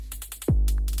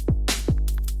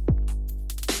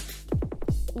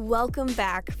Welcome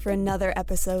back for another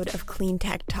episode of Clean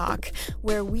Tech Talk,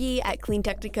 where we at Clean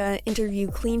Technica interview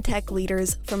clean tech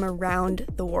leaders from around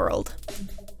the world.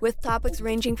 With topics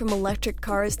ranging from electric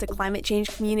cars to climate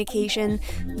change communication,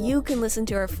 you can listen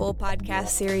to our full podcast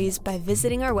series by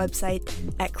visiting our website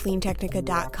at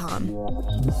cleantechnica.com.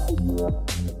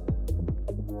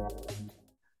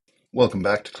 Welcome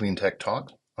back to Clean Tech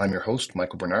Talk. I'm your host,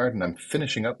 Michael Bernard, and I'm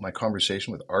finishing up my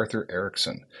conversation with Arthur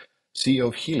Erickson, CEO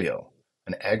of Hylio,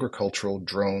 an agricultural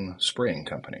drone spraying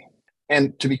company.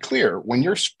 And to be clear, when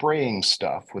you're spraying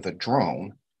stuff with a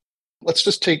drone, let's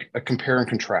just take a compare and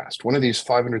contrast. One of these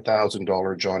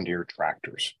 $500,000 John Deere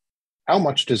tractors, how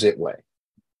much does it weigh?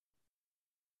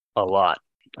 A lot.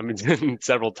 I mean,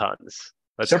 several tons.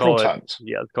 Let's call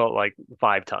it like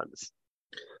 5 tons.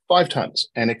 5 tons.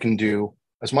 And it can do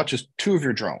as much as 2 of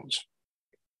your drones.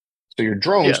 So your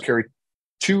drones carry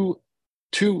two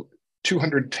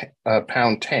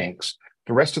 200-pound tanks.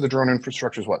 The rest of the drone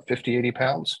infrastructure is what, 50, 80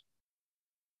 pounds?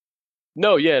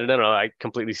 No, I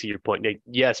completely see your point.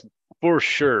 Yes, for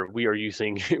sure. We are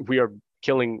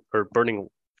killing or burning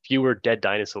fewer dead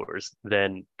dinosaurs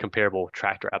than comparable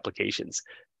tractor applications.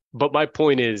 But my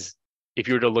point is, if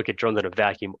you were to look at drones in a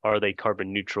vacuum, are they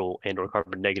carbon neutral and or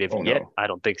carbon negative yet? No. I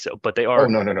don't think so. But they are. Oh,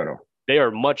 no. They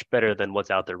are much better than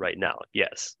what's out there right now.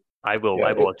 Yes, I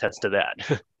will attest to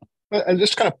that. And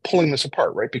just kind of pulling this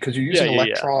apart, right? Because you're using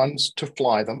electrons to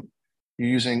fly them. You're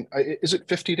using, is it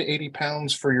 50 to 80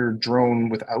 pounds for your drone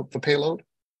without the payload?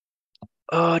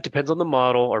 It depends on the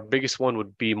model. Our biggest one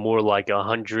would be more like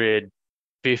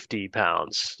 150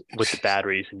 pounds with the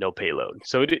batteries and no payload.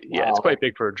 So it's quite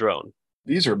big for a drone.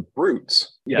 These are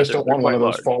brutes. You just don't want one of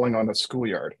those falling on a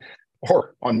schoolyard,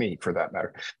 or on me for that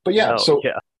matter. But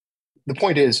the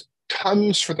point is,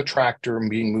 tons for the tractor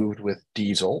being moved with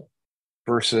diesel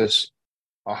versus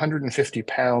 150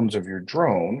 pounds of your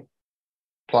drone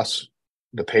plus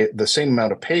the same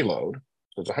amount of payload.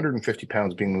 So it's 150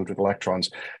 pounds being moved with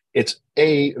electrons. It's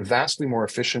vastly more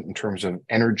efficient in terms of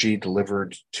energy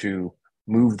delivered to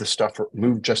move the stuff,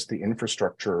 move just the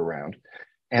infrastructure around.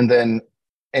 And then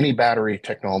any battery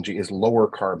technology is lower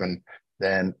carbon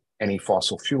than any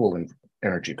fossil fuel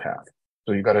energy path.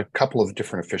 So you've got a couple of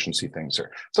different efficiency things there.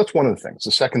 So that's one of the things.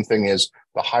 The second thing is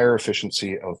the higher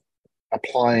efficiency of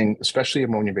applying, especially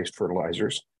ammonia-based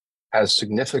fertilizers, has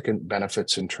significant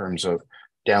benefits in terms of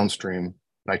downstream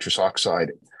nitrous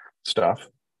oxide stuff,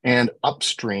 and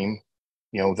upstream,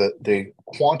 the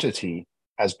quantity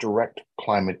has direct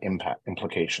climate impact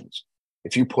implications.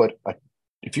 If you put a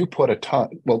ton,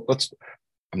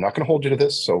 I'm not going to hold you to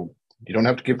this, so you don't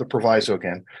have to give the proviso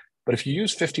again. But if you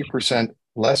use 50%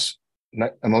 less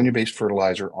ammonia-based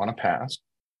fertilizer on a pass,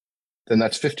 then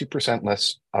that's 50%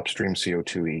 less upstream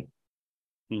CO2e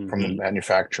from the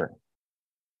manufacturing.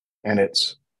 And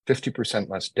it's 50%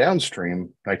 less downstream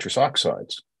nitrous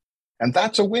oxides. And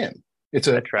that's a win. It's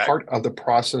a part of the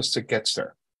process that gets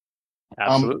there.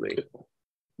 Absolutely.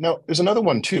 Now, there's another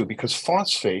one too, because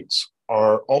phosphates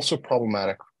are also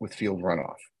problematic with field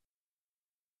runoff.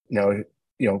 In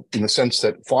the sense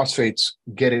that phosphates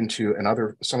get into,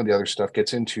 some of the other stuff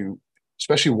gets into,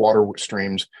 especially water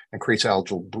streams, and creates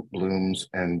algal blooms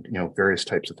and, various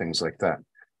types of things like that.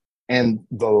 And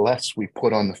the less we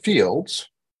put on the fields,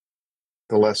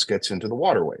 the less gets into the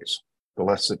waterways. The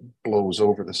less it blows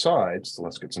over the sides, the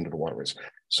less gets into the waterways.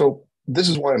 So this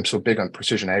is why I'm so big on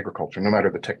precision agriculture, no matter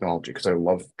the technology, because I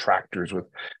love tractors with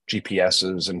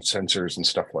GPSs and sensors and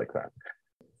stuff like that.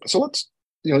 So let's,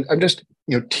 I'm just,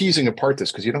 teasing apart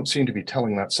this because you don't seem to be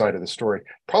telling that side of the story,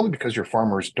 probably because your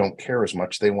farmers don't care as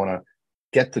much. They want to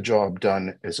get the job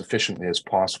done as efficiently as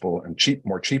possible and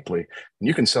more cheaply. And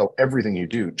you can sell everything you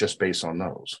do just based on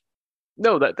those.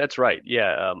 No, that's right.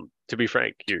 Yeah. To be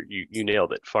frank, you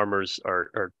nailed it. Farmers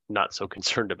are not so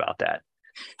concerned about that.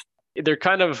 They're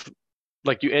kind of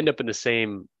like, you end up in the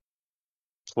same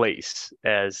place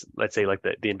as, let's say, like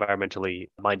the environmentally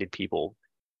minded people.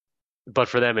 But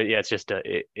for them, it's just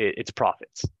it's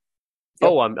profits.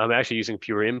 Yep. I'm actually using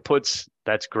fewer inputs.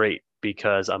 That's great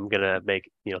because I'm gonna make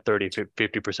 30,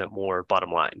 50% more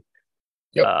bottom line.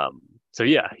 Yep. I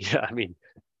mean,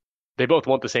 they both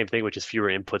want the same thing, which is fewer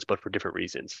inputs, but for different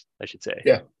reasons, I should say.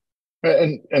 Yeah.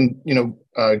 And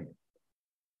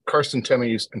Karsten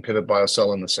Temes and Pivot Bio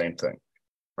selling the same thing,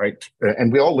 right?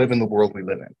 And we all live in the world we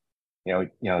live in.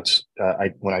 It's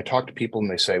when I talk to people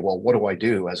and they say, well, what do I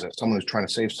do as someone who's trying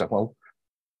to save stuff? Well,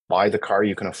 buy the car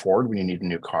you can afford when you need a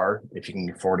new car. If you can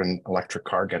afford an electric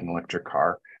car, get an electric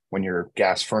car. When your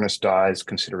gas furnace dies,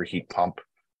 consider a heat pump.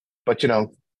 But,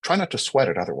 try not to sweat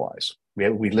it otherwise.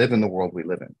 We live in the world we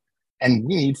live in. And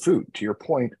we need food, to your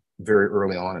point, very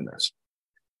early on in this.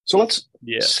 So let's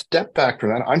step back from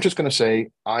that. I'm just going to say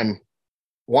I'm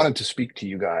wanted to speak to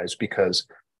you guys because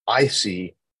I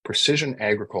see precision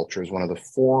agriculture as one of the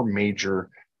four major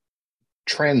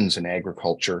trends in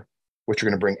agriculture, which are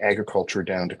going to bring agriculture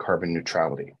down to carbon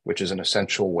neutrality, which is an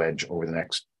essential wedge over the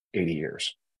next 80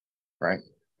 years, right?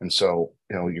 And so,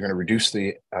 you're going to reduce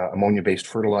the ammonia-based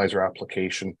fertilizer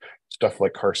application. Stuff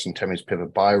like Carson Temmie's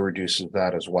Pivot Bio reduces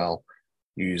that as well.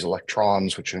 You use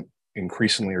electrons, which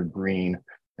increasingly are green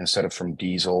instead of from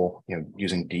diesel,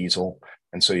 using diesel.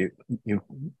 And so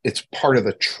it's part of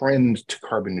the trend to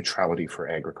carbon neutrality for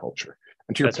agriculture.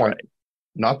 And to your point,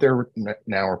 not there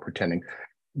now or pretending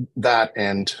that,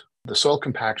 and the soil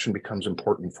compaction becomes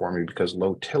important for me because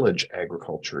low tillage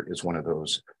agriculture is one of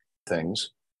those things.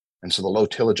 And so the low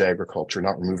tillage agriculture,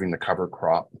 not removing the cover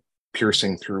crop,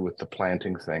 piercing through with the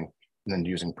planting thing, and then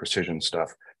using precision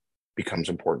stuff becomes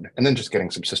important. And then just getting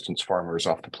subsistence farmers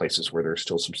off to places where there's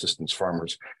still subsistence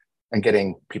farmers and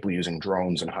getting people using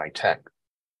drones and high tech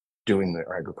doing the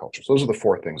agriculture. So those are the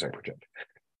four things I project.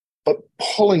 But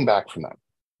pulling back from that,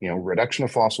 reduction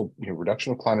of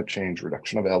reduction of climate change,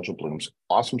 reduction of algal blooms,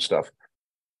 awesome stuff.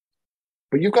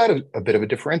 But you've got a bit of a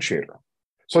differentiator.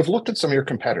 So I've looked at some of your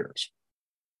competitors.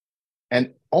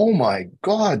 And oh my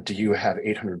God, do you have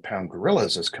 800-pound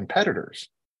gorillas as competitors?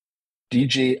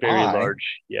 DJI. Very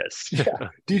large, yes. Yeah,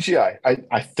 DJI.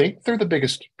 I think they're the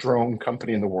biggest drone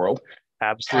company in the world.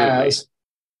 Absolutely. Has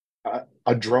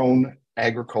a drone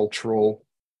agricultural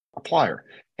applier.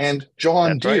 And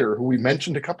John Deere, who we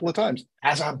mentioned a couple of times,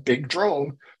 has a big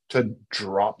drone to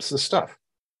drop the stuff.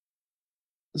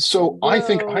 So I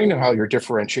think I know how you're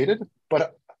differentiated,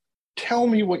 but tell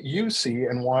me what you see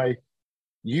and why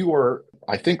you are,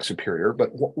 I think, superior,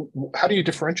 but how do you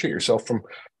differentiate yourself from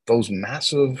those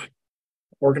massive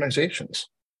organizations?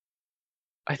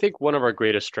 I think one of our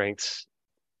greatest strengths,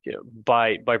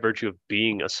 by virtue of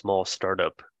being a small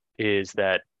startup, is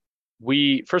that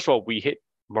first of all, we hit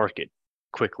market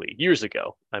quickly years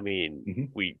ago. I mean,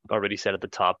 we already said at the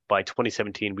top, by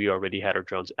 2017, we already had our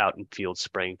drones out in field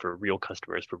spraying for real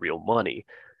customers for real money.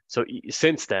 So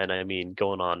since then, I mean,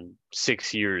 going on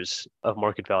 6 years of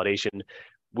market validation,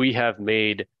 we have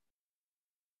made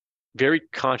very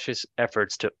conscious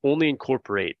efforts to only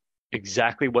incorporate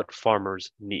exactly what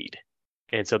farmers need.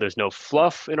 And so there's no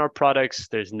fluff in our products.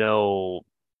 There's no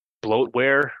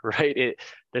bloatware, right?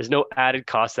 There's no added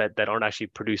costs that aren't actually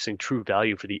producing true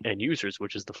value for the end users,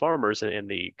 which is the farmers and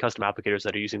the custom applicators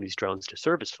that are using these drones to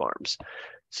service farms.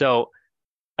 So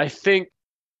I think,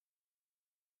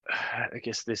 I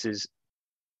guess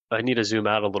I need to zoom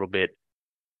out a little bit.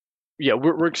 Yeah,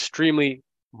 we're extremely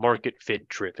market fit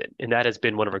driven, and that has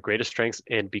been one of our greatest strengths.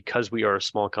 And because we are a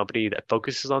small company that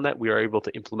focuses on that, we are able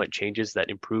to implement changes that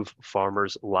improve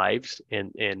farmers' lives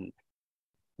and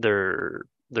their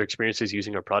experiences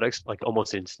using our products like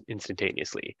almost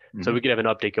instantaneously. So we could have an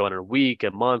update going in a week,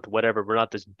 a month, whatever. We're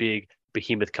not this big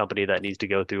behemoth company that needs to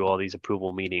go through all these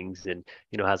approval meetings and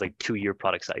has like 2-year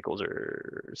product cycles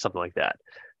or something like that.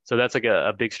 So that's like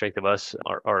a big strength of us,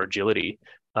 our agility,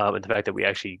 and the fact that we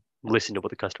actually listen to what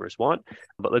the customers want.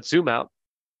 But let's zoom out.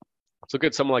 Let's look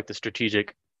at some like the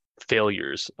strategic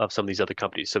failures of some of these other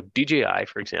companies. So DJI,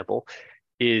 for example,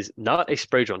 is not a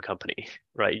spray drone company,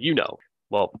 right?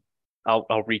 Well, I'll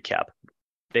recap.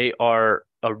 They are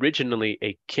originally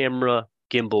a camera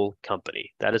gimbal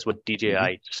company. That is what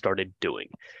DJI started doing.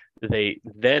 They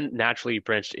then naturally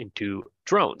branched into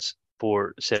drones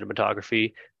for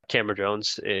cinematography, camera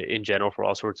drones in general for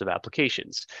all sorts of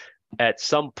applications. At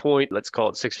some point, let's call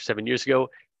it 6 or 7 years ago,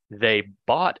 they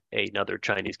bought another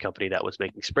Chinese company that was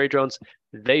making spray drones.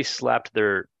 They slapped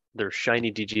their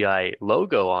shiny DJI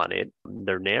logo on it,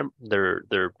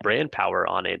 their brand power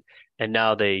on it, and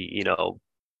now they,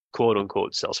 quote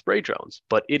unquote, sell spray drones.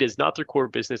 But it is not their core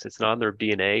business. It's not in their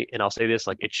DNA. And I'll say this,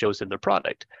 like, it shows in their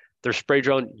product. Their spray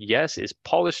drone, yes, is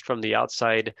polished from the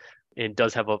outside and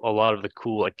does have a lot of the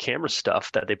cool like camera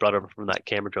stuff that they brought over from that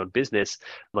camera drone business,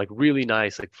 like really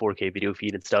nice like 4K video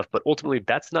feed and stuff. But ultimately,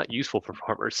 that's not useful for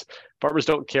farmers. Farmers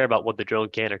don't care about what the drone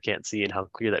can or can't see and how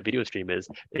clear that video stream is.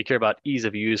 They care about ease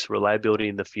of use, reliability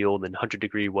in the field, and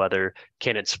 100-degree weather.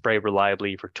 Can it spray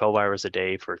reliably for 12 hours a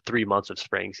day for 3 months of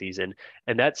spraying season?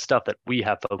 And that's stuff that we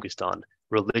have focused on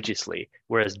religiously.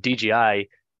 Whereas DJI,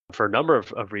 for a number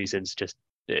of reasons, just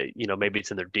maybe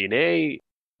it's in their DNA,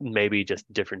 maybe just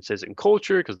differences in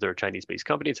culture because they're a Chinese-based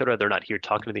company, et cetera. They're not here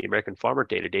talking to the American farmer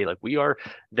day to day like we are.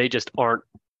 They just aren't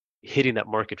hitting that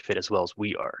market fit as well as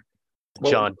we are.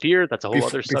 Well, John Deere, that's a whole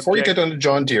other subject. Before you get onto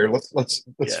John Deere, let's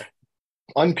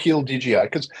unpeel DJI,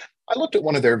 because I looked at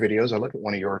one of their videos. I looked at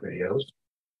one of your videos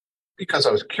because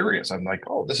I was curious. I'm like,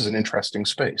 oh, this is an interesting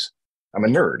space. I'm a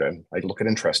nerd and I look at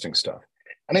interesting stuff.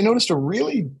 And I noticed a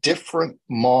really different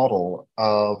model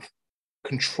of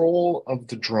control of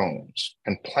the drones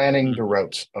and planning the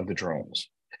routes of the drones.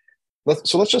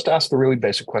 So let's just ask the really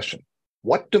basic question.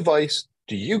 What device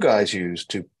do you guys use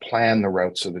to plan the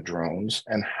routes of the drones,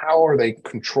 and how are they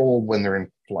controlled when they're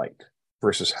in flight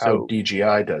versus how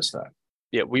DJI does that?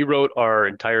 Yeah, we wrote our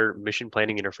entire mission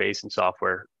planning interface and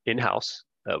software in-house.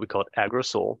 We call it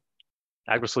AgroSol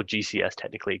GCS,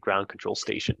 technically, ground control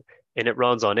station. And it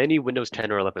runs on any Windows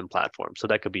 10 or 11 platform. So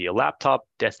that could be a laptop,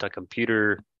 desktop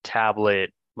computer,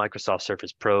 tablet, Microsoft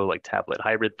Surface Pro, like tablet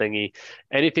hybrid thingy,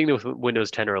 anything with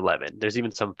Windows 10 or 11. There's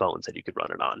even some phones that you could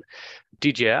run it on.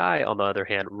 DJI, on the other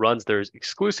hand, runs theirs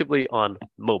exclusively on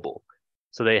mobile.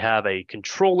 So they have a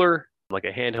controller, like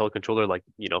a handheld controller, like,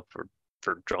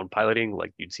 for drone piloting,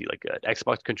 like you'd see like an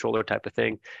Xbox controller type of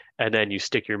thing. And then you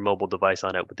stick your mobile device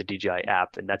on it with the DJI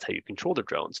app, and that's how you control the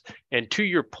drones. And to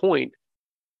your point,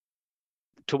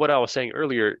 to what I was saying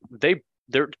earlier,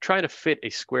 they're trying to fit a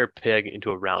square peg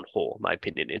into a round hole, in my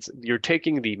opinion. You're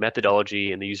taking the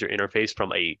methodology and the user interface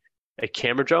from a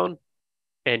camera drone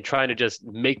and trying to just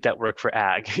make that work for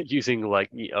ag using like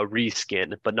a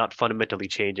reskin, but not fundamentally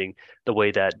changing the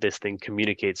way that this thing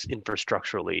communicates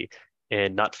infrastructurally,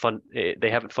 and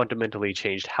they haven't fundamentally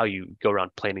changed how you go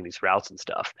around planning these routes and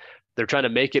stuff. They're trying to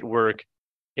make it work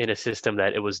in a system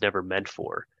that it was never meant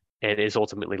for and is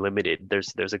ultimately limited.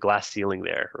 There's a glass ceiling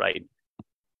there, right?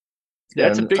 Yeah,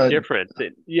 that's a big difference.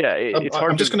 It's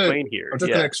hard to explain here. I'm just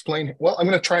going to explain. Well, I'm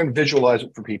going to try and visualize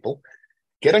it for people.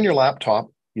 Get on your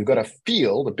laptop. You've got a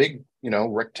field, a big,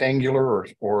 rectangular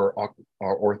or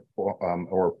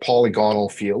polygonal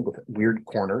field with weird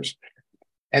corners.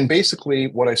 And basically,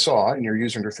 what I saw in your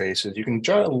user interface is you can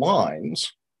draw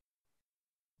lines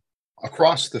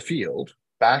across the field,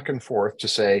 back and forth, to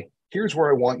say, "Here's where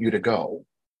I want you to go."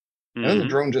 And then the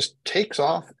drone just takes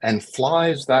off and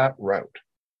flies that route.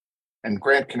 And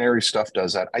Grand Canary stuff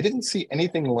does that. I didn't see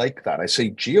anything like that. I say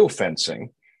geofencing,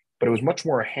 but it was much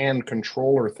more a hand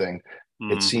controller thing.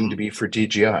 It seemed to be for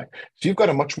DJI. So you've got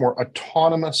a much more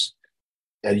autonomous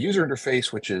user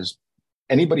interface, which is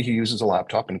anybody who uses a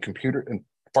laptop and computer. And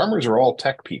farmers are all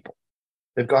tech people.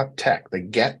 They've got tech. They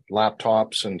get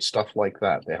laptops and stuff like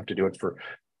that. They have to do it for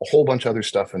a whole bunch of other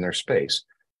stuff in their space.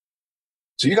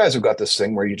 So you guys have got this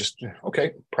thing where you just,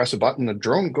 press a button, the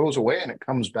drone goes away and it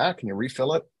comes back, and you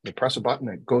refill it. You press a button,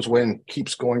 it goes away and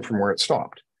keeps going from where it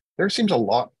stopped. There seems a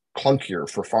lot clunkier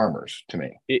for farmers to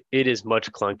me. It is much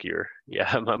clunkier.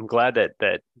 Yeah, I'm glad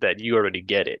that you already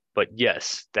get it. But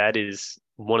yes, that is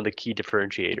one of the key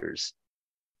differentiators.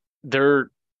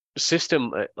 Their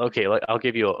system, I'll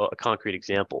give you a concrete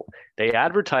example. They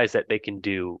advertise that they can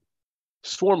do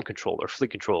swarm control or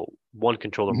fleet control, one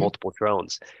controller, multiple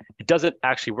drones. It doesn't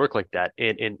actually work like that.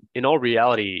 And in all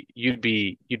reality, you'd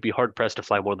be hard pressed to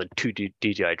fly more than two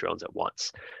DJI drones at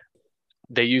once.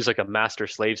 They use like a master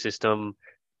slave system,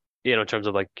 in terms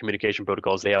of like communication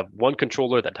protocols. They have one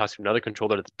controller that talks to another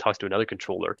controller that talks to another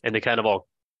controller, and they kind of all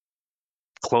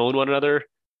clone one another.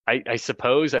 I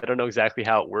suppose. I don't know exactly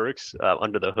how it works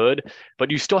under the hood,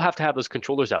 but you still have to have those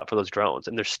controllers out for those drones,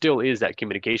 and there still is that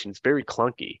communication. It's very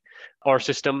clunky. Our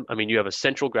system, you have a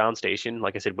central ground station,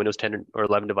 like I said, Windows 10 or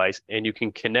 11 device, and you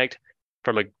can connect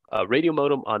from a radio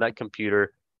modem on that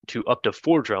computer to up to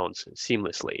 4 drones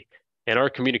seamlessly. And our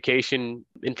communication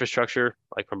infrastructure,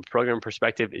 like from a program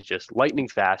perspective, is just lightning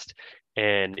fast,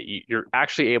 and you're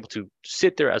actually able to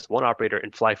sit there as one operator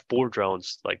and fly 4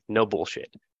 drones, like no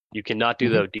bullshit. You cannot do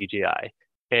that with DJI.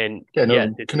 And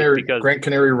Grand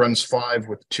Canary runs 5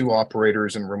 with 2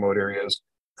 operators in remote areas,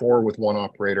 4 with 1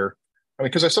 operator.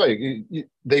 Because I saw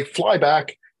they fly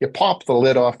back, you pop the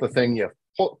lid off the thing, you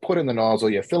put in the nozzle,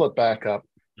 you fill it back up,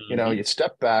 you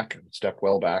step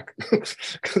well back,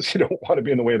 because you don't want to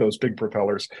be in the way of those big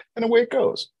propellers, and away it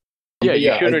goes.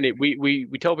 Yeah, shouldn't. We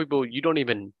tell people you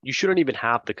shouldn't even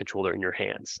have the controller in your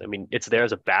hands. It's there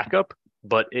as a backup,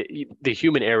 but the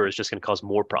human error is just going to cause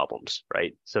more problems,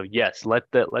 right? So yes, let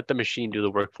the machine do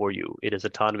the work for you. It is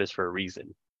autonomous for a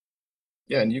reason.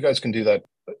 Yeah, and you guys can do that.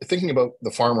 Thinking about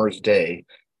the farmer's day,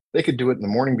 they could do it in the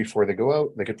morning before they go out.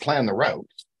 They could plan the route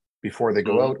before they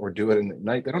go out, or do it in the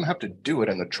night. They don't have to do it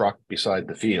in the truck beside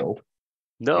the field.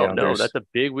 No, that's a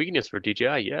big weakness for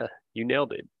DJI. Yeah, you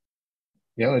nailed it.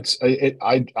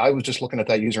 I was just looking at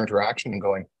that user interaction and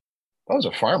going, if I was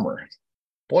a farmer,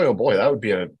 boy, oh boy, that would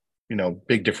be a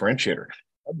big differentiator.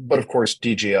 But of course,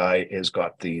 DJI has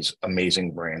got these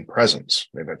amazing brand presence.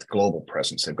 They've got the global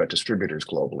presence. They've got distributors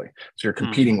globally. So you're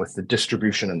competing with the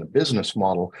distribution and the business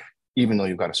model, even though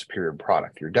you've got a superior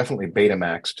product. You're definitely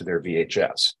Betamax to their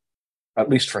VHS, at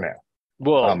least for now.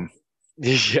 Well,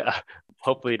 yeah.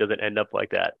 hopefully it doesn't end up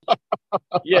like that.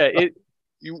 Yeah,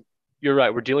 you're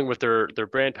right. We're dealing with their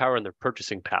brand power and their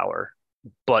purchasing power.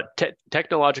 But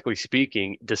technologically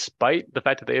speaking, despite the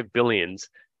fact that they have billions,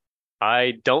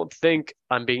 I don't think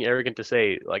I'm being arrogant to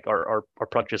say like our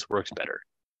product just works better.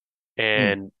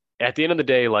 And at the end of the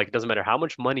day, like it doesn't matter how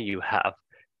much money you have,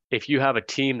 if you have a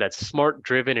team that's smart,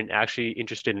 driven, and actually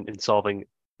interested in solving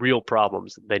real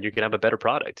problems, then you're gonna have a better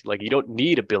product. Like you don't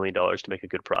need $1 billion to make a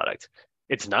good product.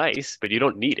 It's nice, but you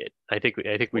don't need it. I think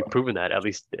we've proven that, at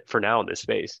least for now in this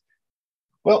space.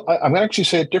 Well, I'm going to actually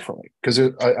say it differently because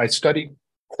I study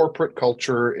corporate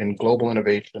culture and global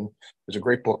innovation. There's a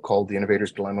great book called The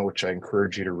Innovator's Dilemma, which I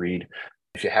encourage you to read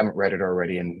if you haven't read it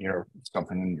already, and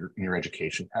something in your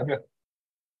education. Have you?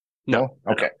 No?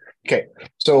 Okay. Okay.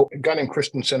 So a guy named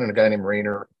Christensen and a guy named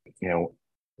Rayner,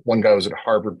 one guy was at a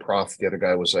Harvard prof, the other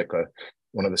guy was like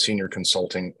one of the senior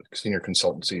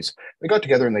consultancies. They got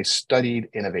together and they studied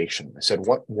innovation. They said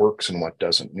what works and what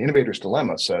doesn't. And the Innovator's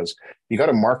Dilemma says you got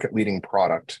a market leading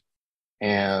product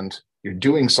and you're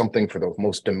doing something for the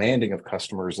most demanding of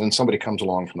customers. And then somebody comes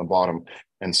along from the bottom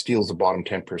and steals the bottom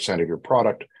 10% of your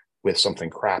product with something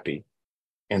crappy.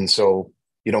 And so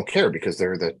you don't care because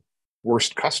they're the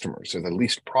worst customers. They're the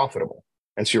least profitable.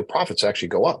 And so your profits actually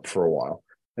go up for a while.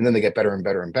 And then they get better and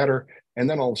better and better. And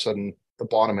then all of a sudden, the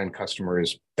bottom end customer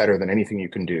is better than anything you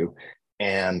can do.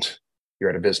 And you're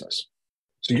out of business.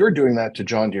 So you're doing that to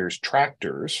John Deere's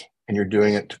tractors, and you're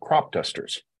doing it to crop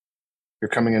dusters. You're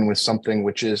coming in with something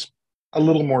which is a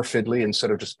little more fiddly.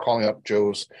 Instead of just calling up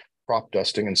Joe's crop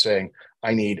dusting and saying,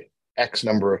 I need X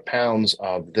number of pounds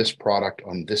of this product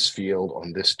on this field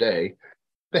on this day,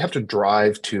 they have to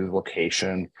drive to the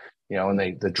location, and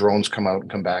the drones come out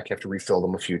and come back. You have to refill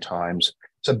them a few times.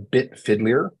 It's a bit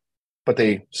fiddlier, but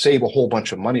they save a whole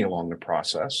bunch of money along the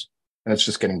process, and it's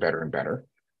just getting better and better.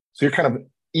 So you're kind of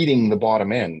eating the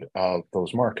bottom end of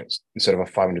those markets. Instead of a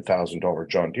 $500,000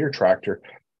 John Deere tractor,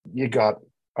 you got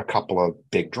a couple of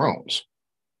big drones.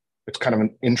 It's kind of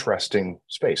an interesting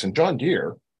space. And John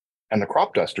Deere and the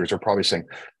crop dusters are probably saying,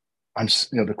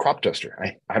 the crop duster,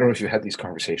 I don't know if you had these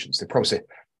conversations. They probably say,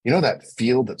 that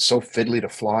field that's so fiddly to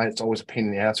fly, it's always a pain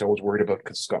in the ass. I'm always worried about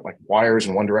because it's got like wires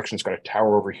in one direction. It's got a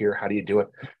tower over here. How do you do it?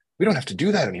 We don't have to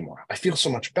do that anymore. I feel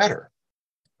so much better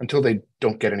until they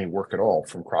don't get any work at all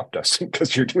from crop dusting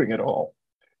because you're doing it all.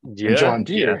 Yeah, and John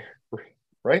Deere,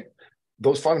 right?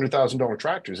 Those $500,000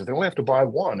 tractors, if they only have to buy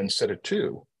one instead of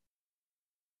two,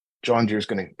 John Deere's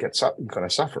going to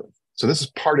suffer. So this is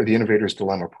part of the Innovator's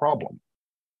Dilemma problem.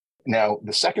 Now,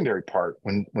 the secondary part,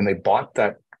 when they bought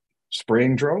that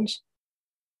spraying drones,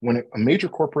 when a major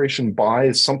corporation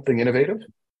buys something innovative,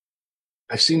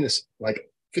 I've seen this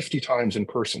like 50 times in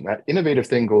person. That innovative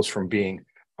thing goes from being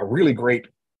a really great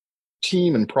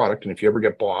team and product. And if you ever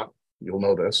get bought, you'll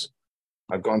know this.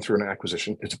 I've gone through an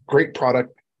acquisition. It's a great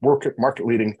product, market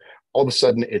leading. All of a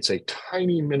sudden, it's a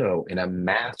tiny minnow in a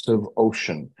massive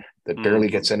ocean that barely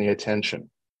gets any attention.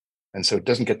 And so it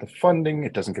doesn't get the funding.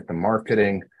 It doesn't get the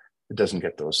marketing. It doesn't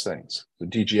get those things. So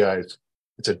DJI,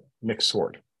 it's a mixed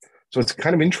sword. So it's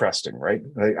kind of interesting, right?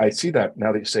 I see that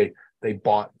now that you say they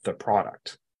bought the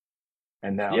product.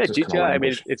 And now DJI, I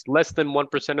mean, it's less than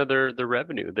 1% of their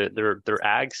revenue, their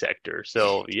ag sector.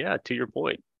 So yeah, to your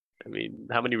point, I mean,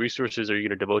 how many resources are you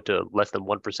going to devote to less than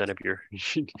 1% of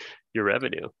your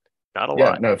revenue? Not a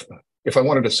lot. No, if I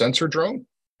wanted a sensor drone,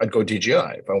 I'd go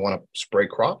DJI. If I want to spray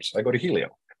crops, I go to Hylio.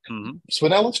 Mm-hmm. So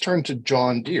now let's turn to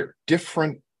John Deere,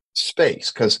 different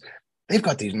space, because they've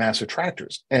got these massive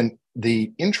tractors. And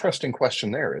the interesting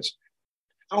question there is,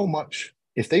 how much,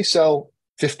 if they sell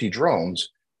 50 drones,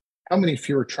 how many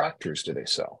fewer tractors do they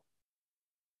sell?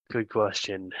 Good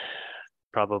question.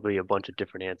 Probably a bunch of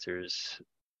different answers.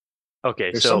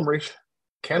 Okay, there's some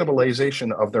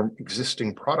cannibalization of their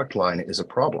existing product line is a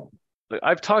problem.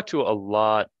 I've talked to a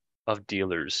lot of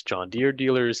dealers, John Deere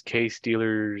dealers, Case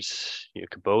dealers,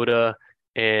 Kubota,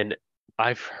 and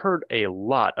I've heard a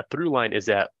through line is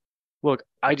that, look,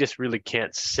 I just really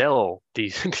can't sell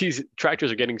these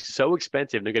tractors are getting so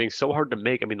expensive. They're getting so hard to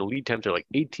make. I mean, the lead times are like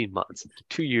 18 months,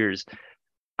 2 years.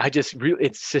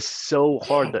 It's just so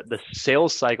hard that the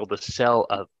sales cycle to sell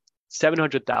a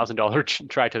 $700,000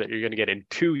 tractor that you're going to get in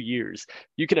 2 years.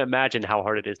 You can imagine how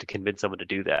hard it is to convince someone to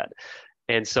do that.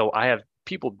 And so I have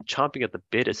people chomping at the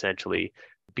bit essentially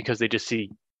because they just see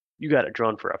you got a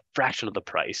drone for a fraction of the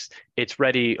price. It's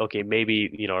ready. Okay,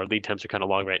 maybe, our lead times are kind of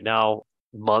long right now,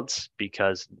 months,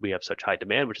 because we have such high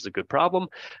demand, which is a good problem,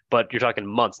 but you're talking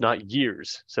months, not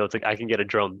years. So it's like, I can get a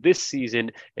drone this season.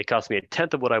 It costs me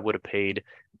 1/10 of what I would have paid.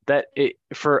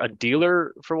 For a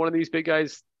dealer, for one of these big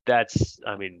guys, that's,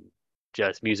 I mean,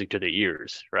 just music to the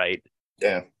ears, right?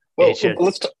 Yeah. Well,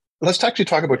 let's actually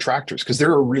talk about tractors, because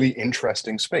they're a really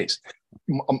interesting space.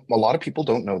 A lot of people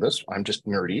don't know this. I'm just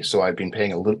nerdy, so I've been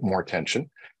paying a little more attention.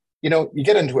 You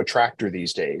get into a tractor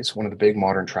these days, one of the big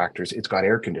modern tractors, it's got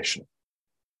air conditioning.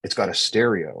 It's got a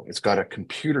stereo. It's got a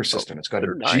computer system. It's got a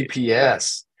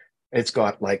GPS. It's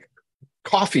got like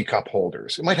coffee cup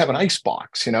holders. It might have an ice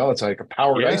box, it's like a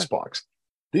powered ice box.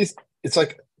 It's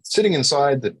like sitting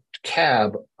inside the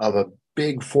cab of a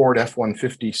big Ford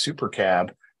F-150 super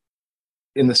cab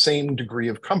in the same degree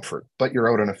of comfort, but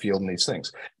you're out on a field in these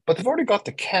things. But they've already got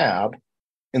the cab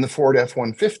in the Ford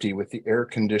F-150 with the air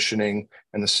conditioning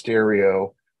and the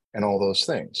stereo and all those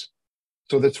things.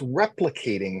 So that's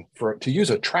replicating, to use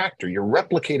a tractor, you're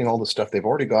replicating all the stuff they've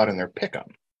already got in their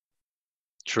pickup.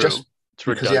 True. Just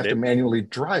because you have to manually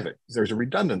drive it. There's a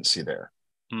redundancy there.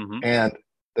 Mm-hmm. And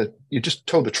that you just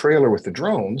tow the trailer with the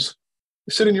drones,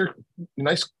 you sit in your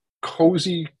nice,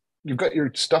 cozy, you've got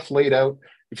your stuff laid out.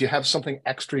 If you have something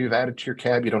extra you've added to your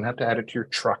cab, you don't have to add it to your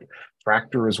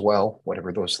tractor as well,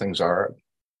 whatever those things are.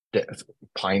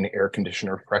 Pine air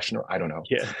conditioner, freshener, I don't know.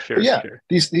 Yeah, sure. But yeah, sure.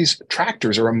 These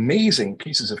tractors are amazing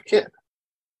pieces of kit.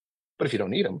 But if you don't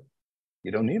need them,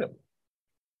 you don't need them.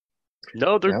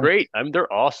 No, they're great. I mean,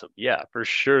 they're awesome. Yeah, for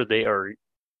sure. They are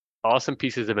awesome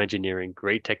pieces of engineering,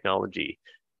 great technology.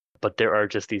 But there are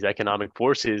just these economic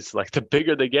forces, like the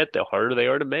bigger they get, the harder they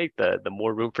are to make, the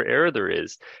more room for error there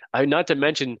is. Not to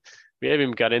mention, we haven't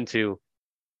even got into,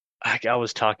 I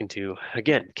was talking to,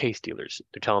 again, case dealers.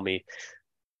 They're telling me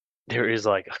there is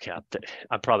like, okay,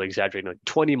 I'm probably exaggerating, like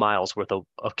 20 miles worth of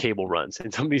cable runs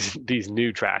in some of these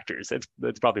new tractors.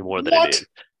 That's probably more than it is.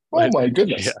 Oh my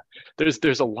goodness. Yeah.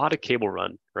 There's a lot of cable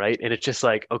run, right? And it's just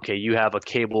like, okay, you have a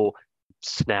cable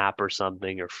snap or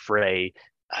something or fray.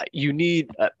 You need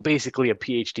basically a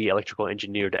PhD electrical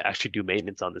engineer to actually do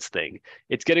maintenance on this thing.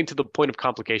 It's getting to the point of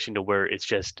complication to where it's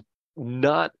just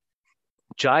not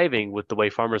jiving with the way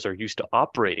farmers are used to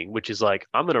operating, which is like,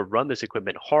 I'm going to run this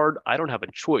equipment hard. I don't have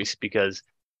a choice because,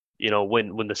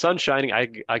 when the sun's shining,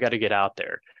 I got to get out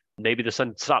there. Maybe the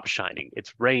sun stops shining.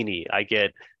 It's rainy. I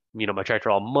get, my tractor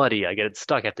all muddy. I get it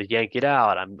stuck. I have to yank it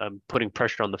out. I'm putting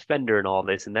pressure on the fender and all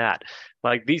this and that.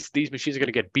 Like these machines are going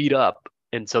to get beat up.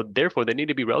 And so therefore they need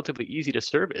to be relatively easy to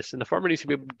service. And the farmer needs to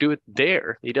be able to do it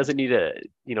there. He doesn't need to,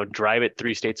 drive it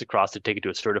 3 states across to take it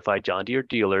to a certified John Deere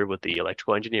dealer with the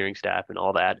electrical engineering staff and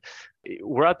all that.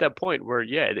 We're at that point where,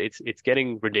 it's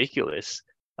getting ridiculous.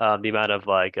 The amount of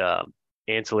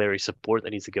ancillary support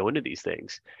that needs to go into these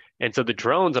things. And so the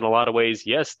drones in a lot of ways,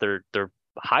 yes, they're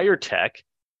higher tech.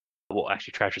 Well,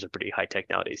 actually tractors are pretty high tech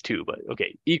nowadays too, but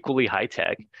okay, equally high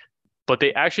tech, but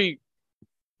they actually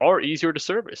are easier to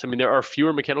service. I mean, there are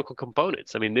fewer mechanical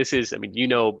components. I mean, EVs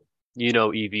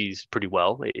pretty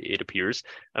well, it appears.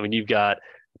 I mean, you've got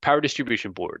a power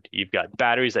distribution board, you've got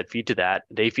batteries that feed to that,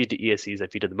 they feed to ESCs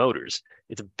that feed to the motors.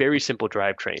 It's a very simple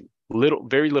drivetrain,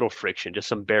 very little friction, just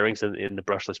some bearings in the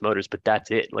brushless motors, but that's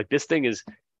it. Like this thing is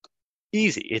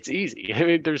easy. It's easy. I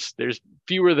mean, there's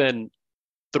fewer than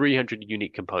 300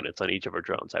 unique components on each of our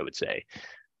drones, I would say.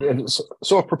 And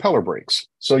so a propeller breaks.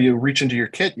 So you reach into your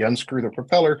kit, you unscrew the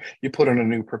propeller, you put in a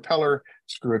new propeller,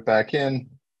 screw it back in.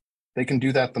 They can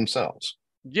do that themselves.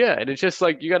 Yeah, and it's just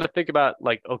like you got to think about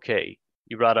like, okay,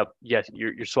 you brought up, yes,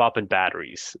 you're swapping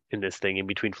batteries in this thing in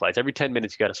between flights. Every 10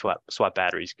 minutes, you got to swap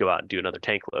batteries, go out and do another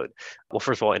tank load. Well,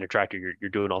 first of all, in a tractor, you're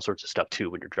doing all sorts of stuff too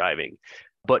when you're driving.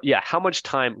 But yeah, how much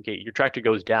time? Okay, your tractor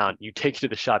goes down, you take it to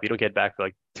the shop, you don't get back for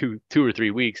like two or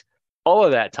 3 weeks. All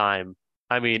of that time,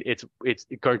 I mean, it's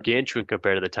gargantuan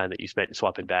compared to the time that you spent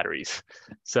swapping batteries.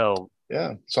 So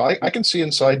yeah, so I can see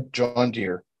inside John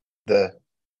Deere the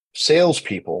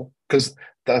salespeople, because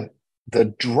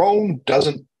the drone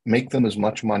doesn't make them as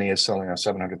much money as selling a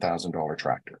 $700,000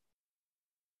 tractor.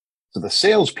 So the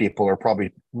salespeople are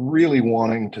probably really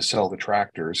wanting to sell the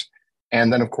tractors.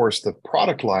 And then, of course, the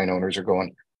product line owners are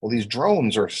going, well, these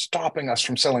drones are stopping us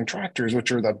from selling tractors,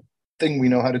 which are the thing we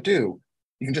know how to do.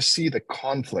 You can just see the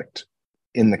conflict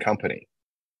in the company.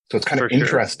 So it's kind of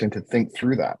interesting to think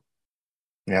through that.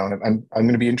 And I'm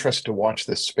going to be interested to watch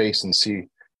this space and see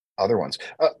other ones.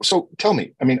 So tell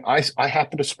me, I mean, I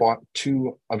happen to spot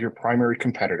 2 of your primary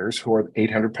competitors who are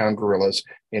 800-pound gorillas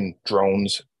in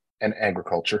drones and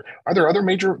agriculture. Are there other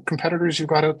major competitors you've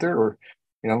got out there, or,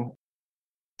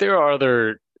 There are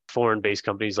other foreign-based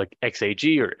companies like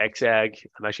XAG or XAG.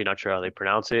 I'm actually not sure how they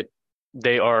pronounce it.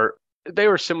 They are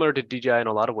similar to DJI in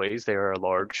a lot of ways. They are a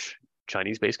large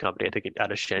Chinese-based company, I think,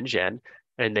 out of Shenzhen,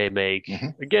 and they make,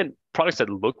 again, products that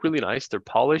look really nice. They're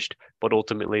polished, but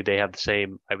ultimately they have the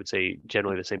same, I would say,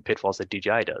 generally the same pitfalls that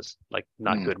DJI does, like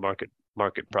not good market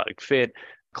product fit,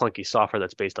 clunky software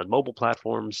that's based on mobile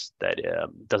platforms that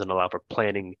doesn't allow for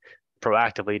planning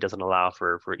proactively, doesn't allow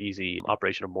for easy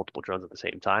operation of multiple drones at the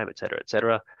same time, et cetera, et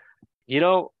cetera. You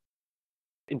know,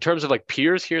 in terms of like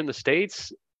peers here in the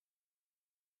States,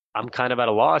 I'm kind of at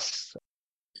a loss.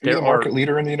 You're the market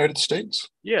leader in the United States.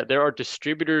 Yeah, there are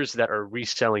distributors that are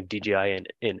reselling DJI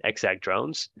and Exact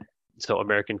drones. So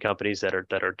American companies that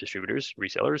are distributors,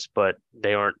 resellers, but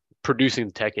they aren't producing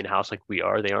the tech in-house like we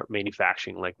are. They aren't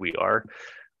manufacturing like we are.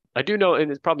 I do know,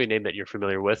 and it's probably a name that you're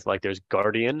familiar with, like there's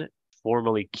Guardian,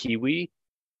 formerly Kiwi.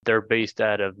 They're based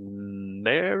out of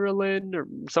Maryland or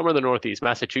somewhere in the Northeast,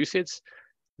 Massachusetts.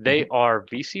 They are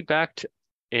VC backed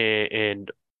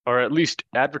and or at least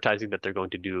advertising that they're going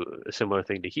to do a similar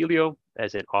thing to Hylio,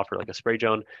 as in offer like a spray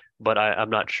drone. But I'm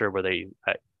not sure where I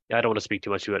don't want to speak too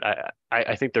much to it.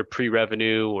 I think they're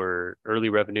pre-revenue or early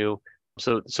revenue.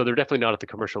 So they're definitely not at the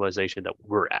commercialization that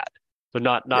we're at. So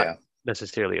not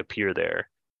necessarily a peer there,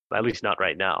 at least not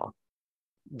right now.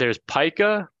 There's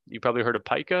Pika. You probably heard of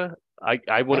Pika.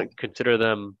 I wouldn't consider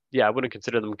them, I wouldn't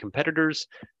consider them competitors,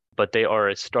 but they are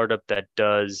a startup that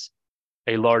does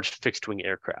a large fixed wing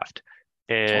aircraft.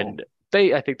 And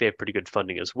I think they have pretty good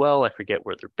funding as well. I forget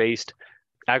where they're based.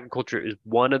 Agriculture is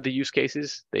one of the use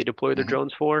cases they deploy their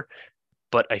drones for,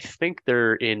 but I think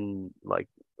they're in like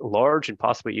large and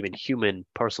possibly even human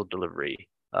parcel delivery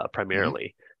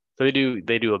primarily. So they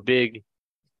do a big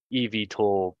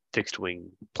eVTOL fixed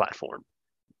wing platform.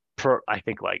 I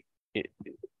think like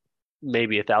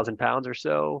maybe 1,000 pounds or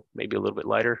so, maybe a little bit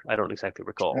lighter. I don't exactly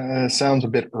recall. Sounds a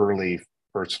bit early,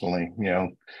 personally.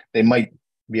 They might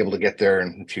be able to get there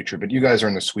in the future, but you guys are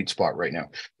in the sweet spot right now.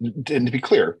 And to be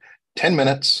clear, 10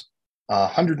 minutes,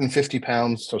 150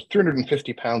 pounds, so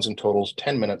 350 pounds in totals,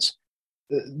 10 minutes.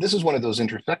 This is one of those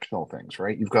intersectional things,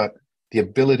 right? You've got the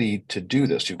ability to do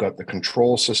this. You've got the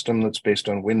control system that's based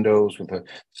on Windows with a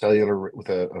cellular, with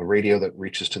a radio that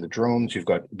reaches to the drones. You've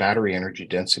got battery energy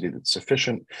density that's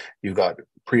sufficient. You've got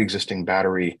pre-existing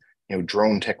battery,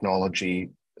 drone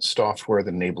technology software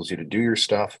that enables you to do your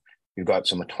stuff. You've got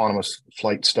some autonomous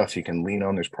flight stuff you can lean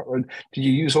on. Did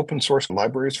you use open source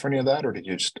libraries for any of that, or did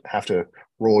you just have to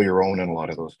roll your own in a lot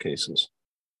of those cases?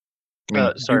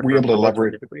 Were you able to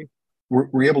leverage?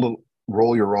 Were you able to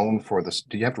roll your own for this?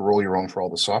 Do you have to roll your own for all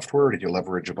the software, or did you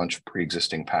leverage a bunch of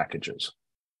pre-existing packages?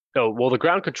 Oh, well, the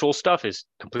ground control stuff is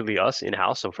completely us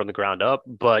in-house, so from the ground up.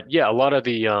 But yeah, a lot of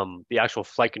the actual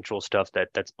flight control stuff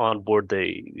that's on board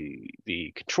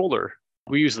the controller.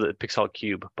 We use the Pixel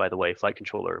Cube, by the way, flight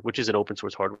controller, which is an open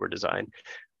source hardware design,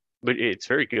 but it's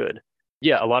very good.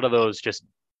 Yeah, a lot of those just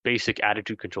basic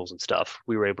attitude controls and stuff,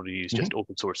 we were able to use just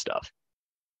open source stuff.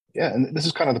 Yeah, and this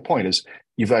is kind of the point, is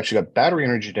you've actually got battery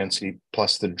energy density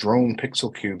plus the drone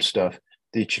Pixel Cube stuff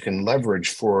that you can leverage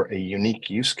for a unique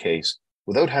use case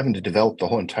without having to develop the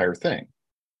whole entire thing,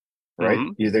 right?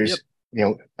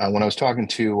 When I was talking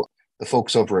to the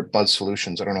folks over at Buzz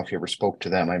Solutions, I don't know if you ever spoke to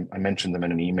them. I mentioned them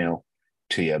in an email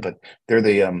to you, but they're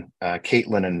the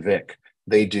Caitlin and Vic.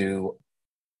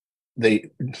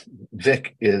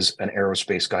 Vic is an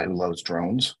aerospace guy who loves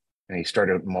drones, and he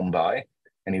started in Mumbai,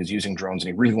 and he was using drones,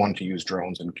 and he really wanted to use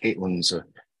drones. And Caitlin's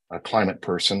a climate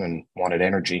person and wanted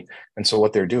energy, and so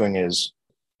what they're doing is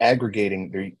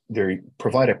aggregating. They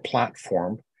provide a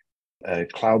platform, a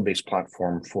cloud-based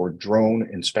platform for drone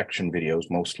inspection videos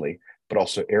mostly, but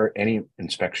also any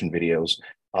inspection videos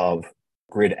of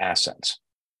grid assets.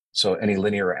 So any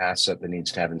linear asset that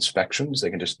needs to have inspections, they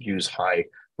can just use high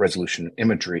resolution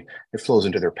imagery. It flows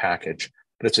into their package,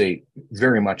 but it's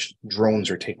very much drones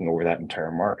are taking over that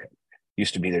entire market. It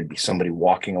used to be there'd be somebody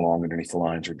walking along underneath the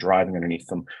lines or driving underneath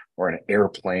them, or an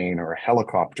airplane or a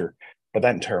helicopter, but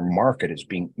that entire market is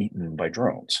being eaten by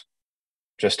drones.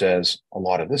 Just as a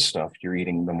lot of this stuff, you're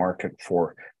eating the market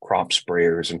for crop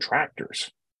sprayers and tractors.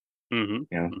 And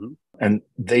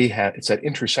it's that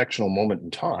intersectional moment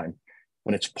in time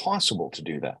when it's possible to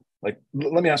do that. Like,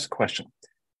 let me ask the question.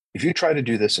 If you try to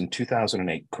do this in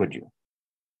 2008, could you?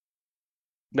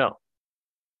 No.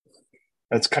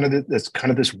 That's kind of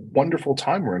this wonderful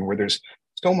time we're in, where there's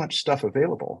so much stuff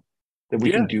available that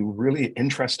we can do really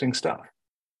interesting stuff.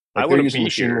 Like, I wouldn't be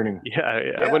machine learning.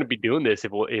 I wouldn't be doing this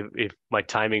if my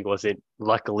timing wasn't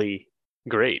luckily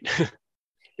great.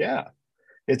 Yeah.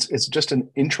 It's just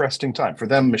an interesting time for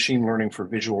them. Machine learning for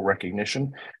visual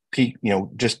recognition,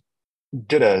 just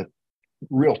did a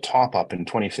real top up in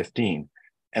 2015,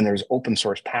 and there's open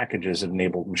source packages that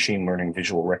enable machine learning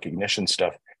visual recognition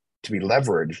stuff to be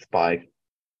leveraged by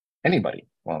anybody.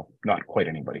 Well, not quite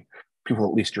anybody, people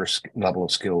at least your level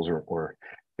of skills or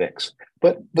fix.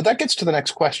 But that gets to the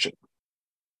next question.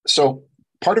 So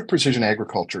part of precision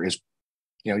agriculture is,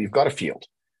 you've got a field.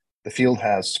 The field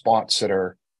has spots that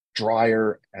are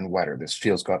drier and wetter. This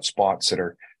field's got spots that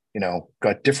are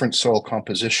got different soil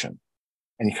composition.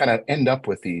 And you kind of end up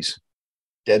with these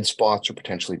dead spots or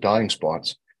potentially dying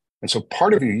spots. And so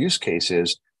part of your use case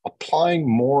is applying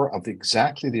more of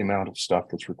exactly the amount of stuff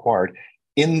that's required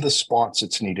in the spots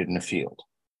it's needed in a field.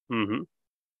 Mm-hmm.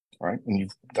 Right.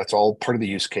 And that's all part of the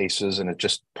use cases, and it's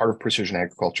just part of precision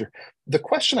agriculture. The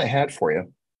question I had for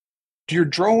you, do your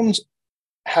drones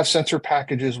have sensor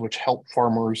packages which help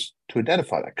farmers to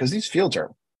identify that? Because these fields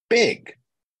are big.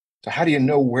 So how do you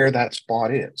know where that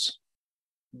spot is?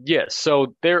 Yes.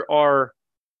 So there are,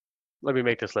 let me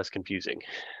make this less confusing.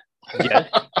 Yes.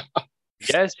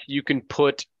 Yes, you can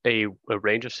put a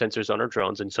range of sensors on our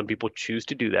drones, and some people choose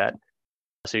to do that.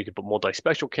 So you can put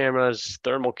multispectral cameras,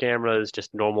 thermal cameras,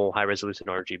 just normal high-resolution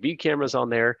RGB cameras on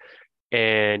there,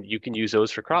 and you can use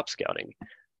those for crop scouting.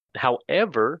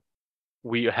 However,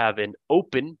 we have an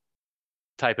open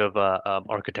type of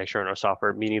architecture in our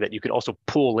software, meaning that you can also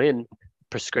pull in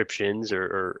prescriptions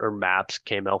or maps,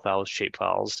 KML files, shape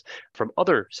files from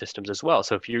other systems as well.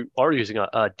 So if you are using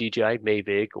a DJI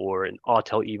Mavic or an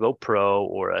Autel Evo Pro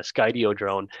or a Skydio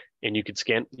drone, and you can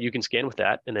scan with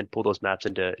that and then pull those maps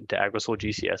into AgroSoul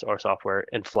GCS, our software,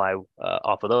 and fly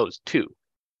off of those too.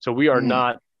 So we're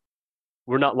not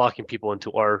locking people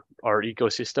into our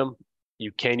ecosystem.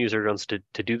 You can use our drones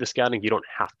to do the scouting. You don't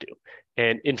have to.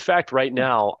 And in fact, right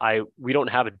now, we don't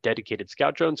have a dedicated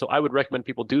scout drone. So I would recommend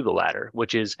people do the latter,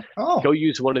 which is go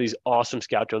use one of these awesome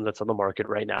scout drones that's on the market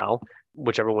right now,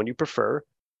 whichever one you prefer.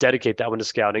 Dedicate that one to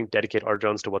scouting, dedicate our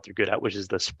drones to what they're good at, which is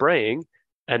the spraying,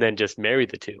 and then just marry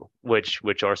the two, which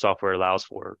our software allows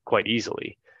for quite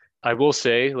easily. I will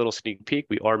say, a little sneak peek,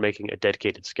 we are making a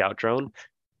dedicated scout drone.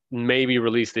 Maybe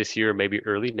release this year, maybe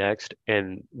early next.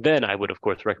 And then I would, of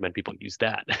course, recommend people use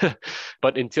that.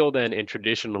 But until then, and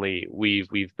traditionally,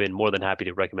 we've been more than happy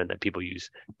to recommend that people use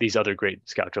these other great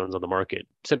scout drones on the market,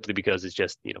 simply because it's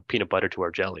just, peanut butter to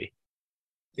our jelly.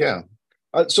 Yeah.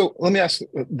 So let me ask,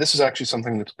 this is actually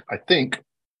something that I think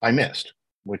I missed,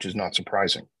 which is not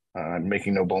surprising. I'm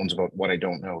making no bones about what I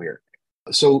don't know here.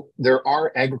 So there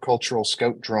are agricultural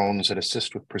scout drones that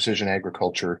assist with precision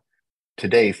agriculture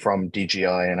today from DJI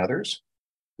and others?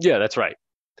 Yeah, that's right.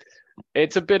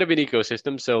 It's a bit of an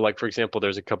ecosystem. So, like, for example,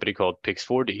 there's a company called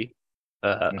Pix4D,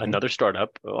 another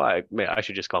startup. Well, I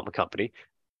should just call them a company.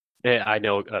 I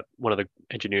know one of the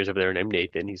engineers over there named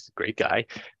Nathan. He's a great guy.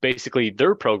 Basically,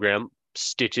 their program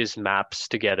stitches maps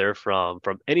together from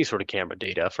any sort of camera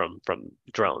data from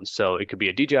drones. So it could be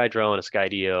a DJI drone, a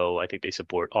Skydio. I think they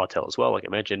support Autel as well, like I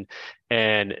mentioned.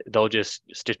 And they'll just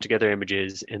stitch together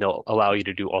images, and they'll allow you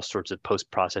to do all sorts of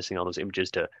post-processing on those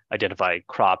images to identify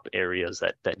crop areas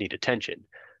that need attention.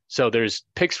 So there's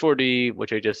Pix4D,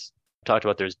 which I just talked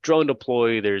about. There's Drone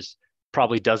Deploy. There's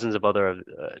probably dozens of other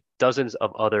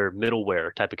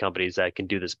middleware type of companies that can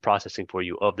do this processing for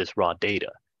you of this raw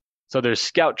data. So there's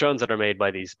scout drones that are made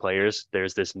by these players.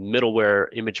 There's this middleware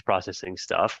image processing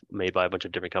stuff made by a bunch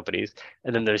of different companies.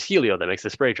 And then there's Hylio that makes the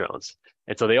spray drones.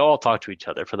 And so they all talk to each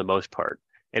other for the most part.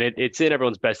 And it's in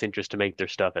everyone's best interest to make their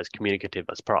stuff as communicative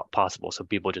as possible, so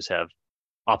people just have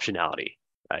optionality,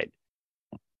 right?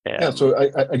 Yeah, so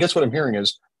I guess what I'm hearing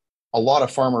is a lot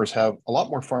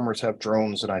more farmers have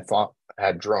drones than I thought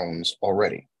had drones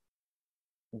already.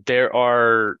 There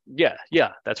are, yeah,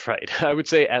 that's right. I would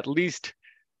say at least,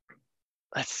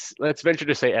 let's venture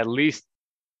to say at least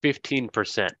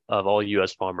 15% of all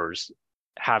U.S. farmers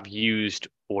have used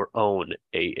or own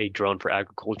a drone for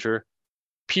agriculture,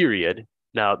 period.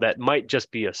 Now, that might just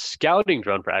be a scouting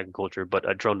drone for agriculture, but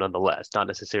a drone nonetheless, not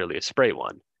necessarily a spray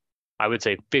one. I would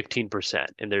say 15%.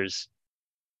 And there's,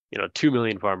 2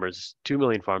 million farms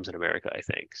in America, I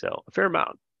think. So a fair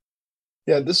amount.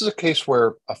 Yeah, this is a case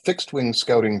where a fixed-wing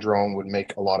scouting drone would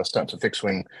make a lot of sense, a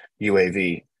fixed-wing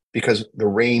UAV, because the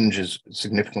range is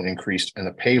significantly increased and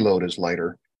the payload is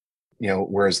lighter,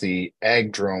 whereas the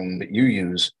ag drone that you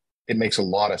use, it makes a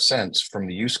lot of sense from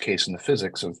the use case and the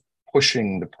physics of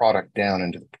pushing the product down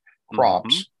into the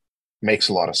crops. Makes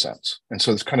a lot of sense. And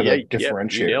so it's kind of that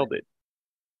differentiator. You nailed it.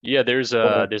 Yeah, there's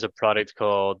a product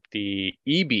called the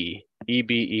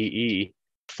EBEE,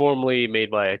 formerly made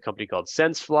by a company called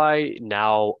SenseFly,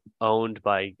 now owned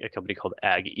by a company called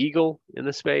Ag Eagle in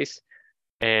the space.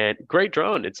 And great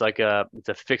drone. It's a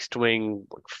fixed wing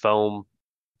foam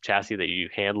chassis that you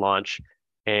hand launch.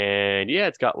 And yeah,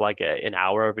 it's got like an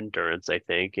hour of endurance, I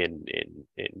think. And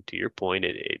to your point,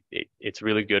 it's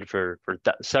really good for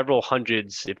several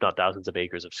hundreds, if not thousands of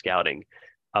acres of scouting.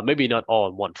 Maybe not all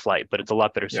in one flight, but it's a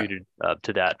lot better suited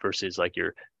to that versus like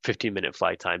your 15-minute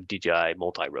flight time DJI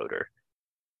multi-rotor.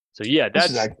 So yeah,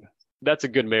 that's a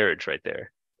good marriage right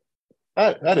there.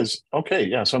 That is okay.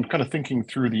 Yeah. So I'm kind of thinking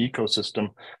through the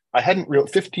ecosystem. I hadn't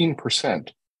 15%.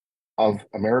 of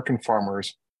American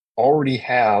farmers already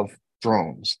have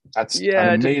drones. That's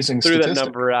an amazing threw statistic. That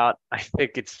number out. I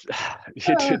think it's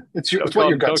it's what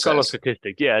your gut don't says. Call a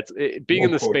statistic. Yeah, being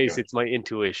in the space. It's my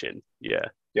intuition. Yeah.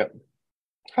 Yep.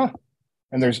 Huh.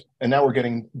 And now we're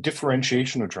getting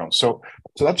differentiation of drones. So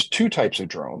that's two types of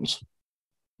drones.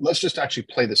 Let's just actually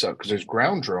play this out, because there's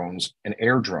ground drones and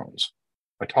air drones.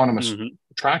 Autonomous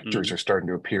tractors are starting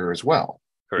to appear as well.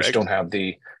 Correct. Which don't have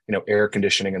the air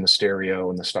conditioning and the stereo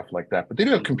and the stuff like that, but they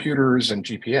do have computers and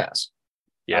GPS.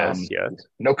 Yes.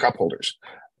 No cup holders.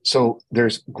 So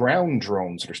there's ground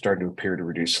drones that are starting to appear to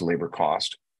reduce the labor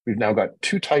cost. We've now got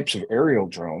two types of aerial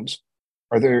drones.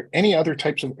 Are there any other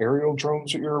types of aerial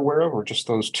drones that you're aware of, or just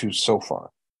those two so far?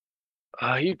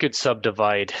 You could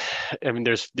subdivide. I mean,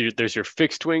 there's your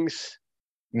fixed wings.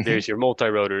 There's your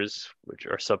multi-rotors, which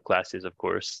are subclasses, of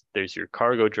course. There's your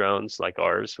cargo drones like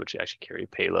ours, which actually carry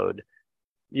payload.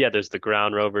 Yeah, there's the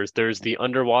ground rovers. There's the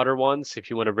underwater ones, if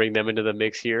you want to bring them into the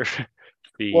mix here.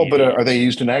 Are they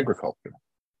used in agriculture?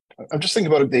 I'm just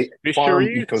thinking about the farm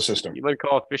ecosystem. You might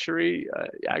call it fishery,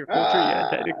 agriculture,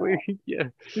 technically. Yeah.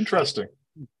 Interesting.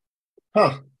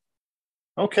 Huh.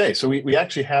 Okay, so we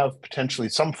actually have potentially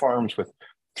some farms with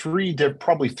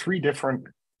probably three different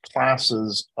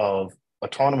classes of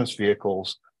autonomous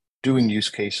vehicles doing use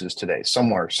cases today.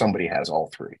 Somewhere somebody has all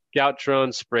three. Scout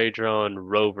drone, spray drone,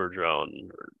 rover drone,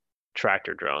 or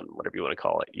tractor drone, whatever you want to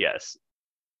call it. Yes.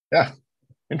 Yeah.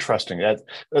 Interesting.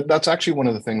 That's actually one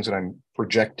of the things that I'm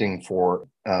projecting for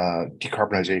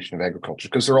decarbonization of agriculture,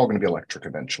 because they're all going to be electric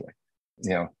eventually.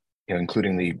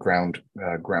 Including the ground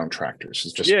tractors.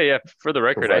 It's just For the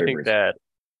record, I think that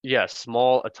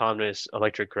small autonomous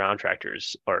electric ground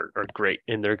tractors are great,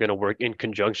 and they're going to work in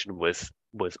conjunction with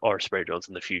our spray drones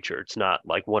in the future. It's not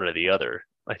like one or the other.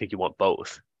 I think you want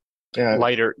both. Yeah.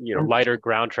 Lighter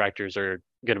ground tractors are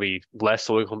going to be less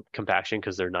soil compaction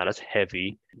because they're not as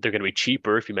heavy. They're going to be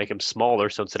cheaper if you make them smaller.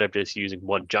 So instead of just using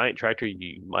one giant tractor,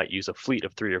 you might use a fleet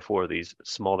of 3 or 4 of these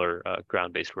smaller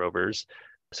ground-based rovers.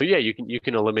 So you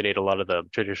can eliminate a lot of the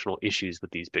traditional issues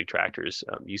with these big tractors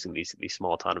using these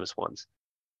small autonomous ones.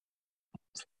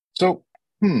 So,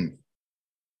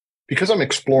 because I'm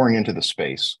exploring into the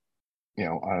space,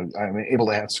 I'm able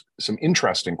to ask some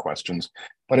interesting questions,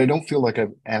 but I don't feel like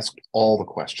I've asked all the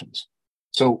questions.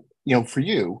 So, for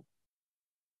you,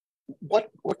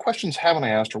 what questions haven't I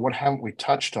asked, or what haven't we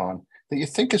touched on that you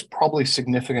think is probably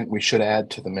significant we should add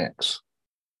to the mix?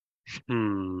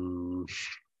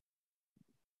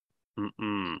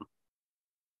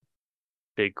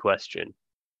 Big question.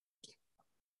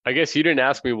 I guess you didn't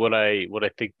ask me what I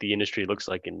think the industry looks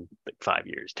like in 5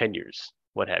 years, 10 years,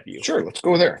 what have you. Sure, let's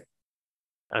go there.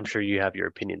 I'm sure you have your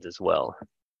opinions as well.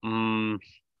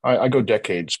 I go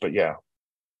decades, but yeah.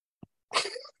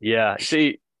 Yeah.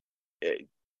 See,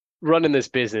 running this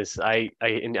business, I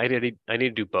need to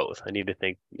do both. I need to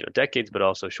think, decades, but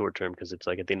also short term, because it's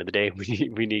like at the end of the day,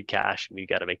 we need cash. We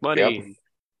got to make money. Yep.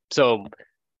 So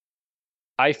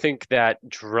I think that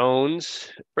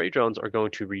spray drones are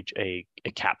going to reach a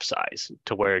cap size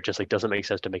to where it just doesn't make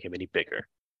sense to make them any bigger.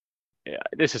 Yeah,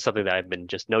 this is something that I've been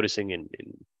just noticing and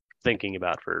thinking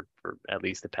about for at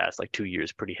least the past 2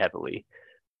 years pretty heavily.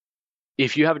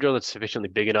 If you have a drone that's sufficiently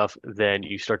big enough, then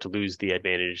you start to lose the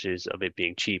advantages of it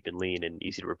being cheap and lean and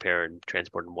easy to repair and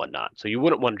transport and whatnot. So you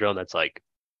wouldn't want a drone that's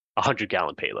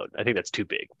 100-gallon payload. I think that's too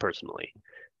big, personally.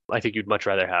 I think you'd much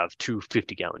rather have 2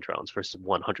 50-gallon drones versus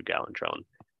 100-gallon drone.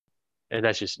 And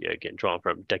that's just, again, drawn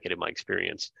from a decade of my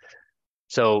experience.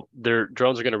 So their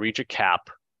drones are going to reach a cap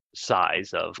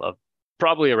size of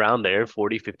probably around there,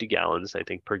 40, 50 gallons, I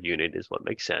think, per unit is what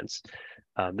makes sense.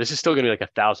 This is still going to be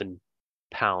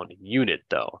 1,000-pound unit,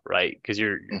 though, right? Because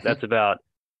that's about,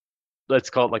 let's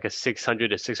call it a 600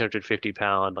 to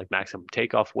 650-pound maximum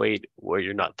takeoff weight, where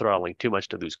you're not throttling too much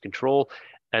to lose control.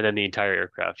 And then the entire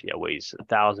aircraft, weighs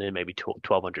 1,000, maybe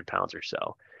 1,200 pounds or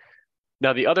so.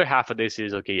 Now, the other half of this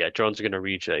is, drones are going to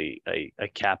reach a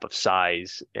cap of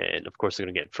size. And of course, they're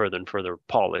going to get further and further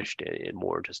polished and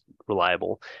more just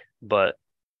reliable. But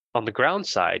on the ground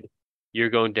side, you're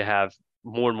going to have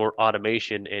more and more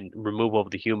automation and removal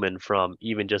of the human from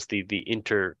even just the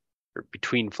inter or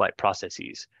between flight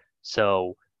processes.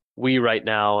 So we right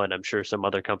now, and I'm sure some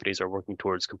other companies are working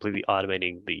towards completely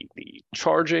automating the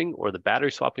charging or the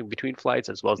battery swapping between flights,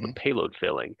 as well as the payload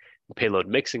filling, payload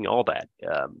mixing, all that.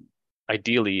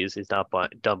 Ideally is not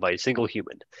done by a single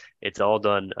human. It's all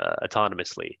done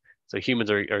autonomously. So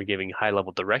humans are giving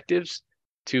high-level directives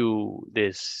to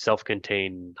this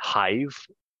self-contained hive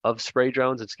of spray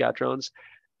drones and scout drones.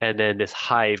 And then this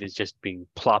hive is just being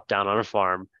plopped down on a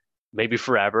farm maybe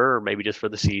forever, or maybe just for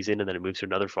the season, and then it moves to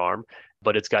another farm.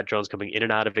 But it's got drones coming in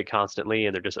and out of it constantly,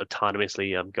 and they're just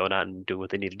autonomously going out and doing what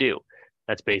they need to do.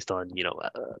 That's based on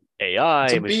AI,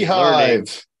 it's a machine beehive. learning.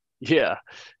 Yeah,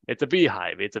 it's a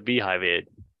beehive. It's a beehive.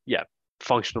 Yeah,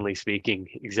 functionally speaking,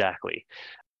 exactly.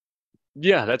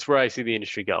 Yeah, that's where I see the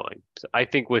industry going. So I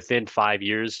think within 5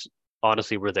 years,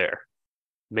 honestly, we're there.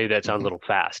 Maybe that sounds a little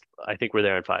fast. I think we're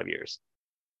there in 5 years.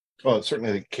 Well,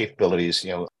 certainly the capabilities,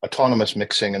 autonomous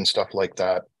mixing and stuff like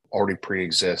that already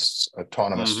pre-exists.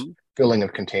 Autonomous filling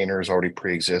of containers already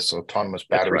pre-exists. Autonomous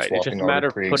battery swapping It's just a matter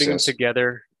of already putting them pre-exists.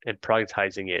 together and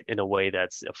productizing it in a way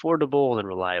that's affordable and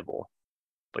reliable.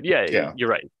 But yeah, you're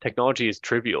right. Technology is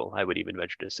trivial, I would even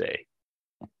venture to say.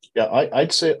 Yeah,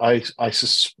 I'd say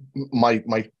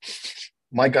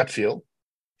my gut feel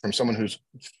from someone who's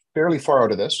fairly far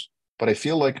out of this, but I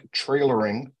feel like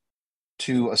trailering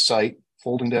to a site,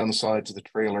 folding down the sides of the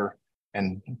trailer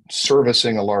and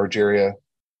servicing a large area,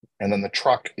 and then the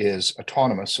truck is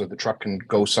autonomous, so the truck can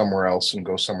go somewhere else and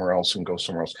go somewhere else and go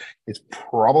somewhere else. It's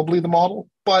probably the model,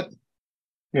 but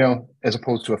as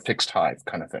opposed to a fixed hive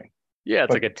kind of thing. Yeah,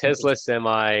 it's like a Tesla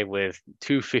semi with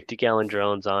two 50-gallon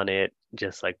drones on it,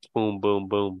 just like boom, boom,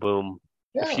 boom, boom.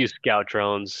 Yeah. A few scout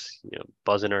drones,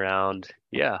 buzzing around.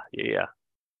 Yeah.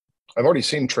 I've already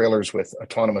seen trailers with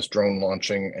autonomous drone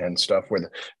launching and stuff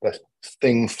where the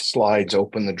thing slides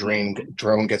open, the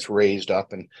drone gets raised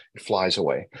up and it flies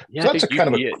away. Yeah, so that's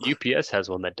UPS has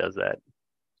one that does that.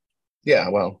 Yeah,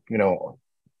 well,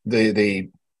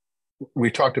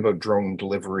 we talked about drone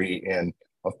delivery and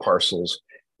of parcels.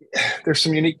 There's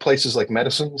some unique places like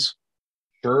medicines,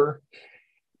 sure.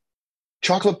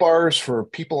 Chocolate bars for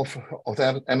people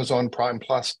without Amazon Prime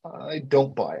Plus, I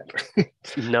don't buy it.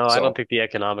 No, I don't think the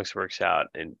economics works out.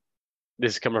 And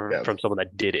this is coming from someone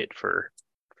that did it for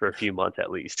a few months at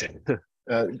least.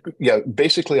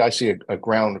 Basically I see a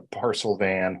ground parcel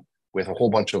van with a whole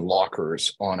bunch of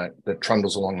lockers on it that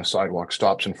trundles along the sidewalk,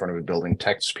 stops in front of a building,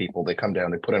 texts people, they come down,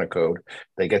 they put in a code,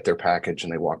 they get their package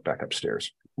and they walk back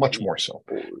upstairs. Much more so.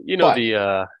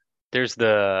 There's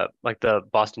the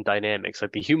Boston Dynamics,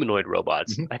 like the humanoid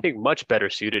robots. I think much better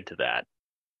suited to that.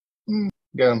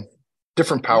 Yeah,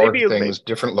 different power things,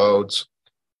 different loads.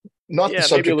 Not the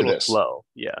subject maybe a little of this. Slow.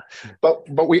 Yeah,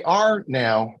 but we are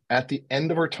now at the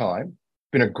end of our time.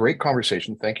 Been a great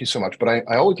conversation. Thank you so much. But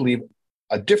I always leave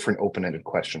a different open-ended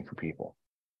question for people.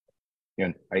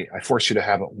 I force you to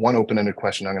have one open-ended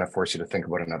question. I'm going to force you to think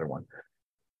about another one.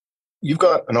 You've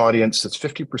got an audience that's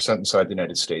 50% inside the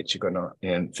United States. You've got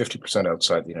and 50%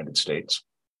 outside the United States.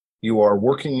 You are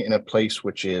working in a place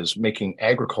which is making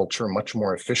agriculture much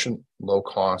more efficient, low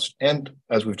cost, and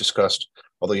as we've discussed,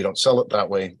 although you don't sell it that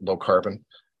way, low carbon.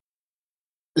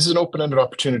 This is an open-ended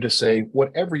opportunity to say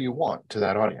whatever you want to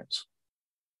that audience.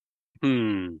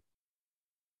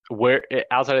 Where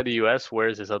outside of the US, where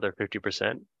is this other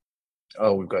 50%?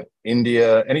 Oh, we've got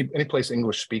India, any place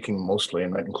English speaking mostly,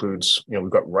 and that includes, we've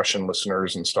got Russian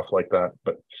listeners and stuff like that,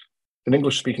 but an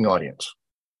English speaking audience.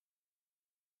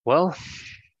 Well,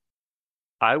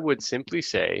 I would simply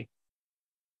say,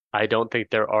 I don't think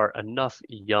there are enough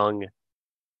young,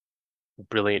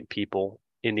 brilliant people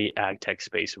in the ag tech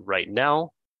space right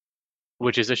now,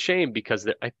 which is a shame because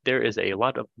there is a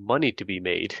lot of money to be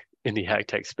made in the ag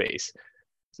tech space.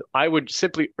 So I would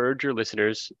simply urge your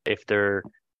listeners, if they're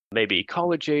maybe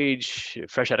college age,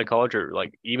 fresh out of college, or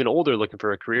like even older looking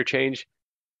for a career change,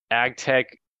 ag tech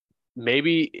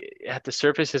maybe at the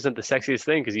surface isn't the sexiest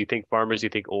thing because you think farmers, you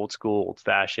think old school, old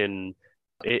fashioned.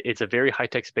 It's a very high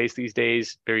tech space these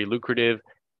days, very lucrative.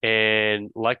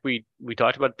 And like we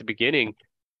talked about at the beginning,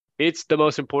 it's the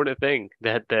most important thing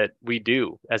that we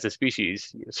do as a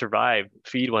species: survive,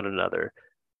 feed one another.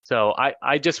 So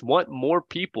I just want more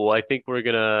people. I think we're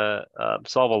gonna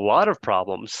solve a lot of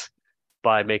problems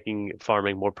by making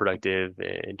farming more productive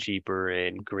and cheaper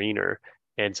and greener.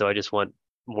 And so I just want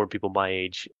more people my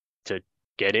age to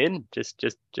get in, just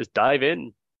dive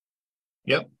in.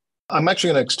 Yep. I'm actually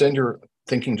going to extend your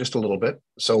thinking just a little bit.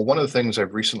 So one of the things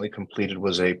I've recently completed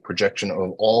was a projection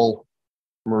of all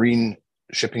marine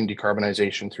shipping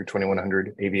decarbonization through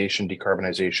 2100, aviation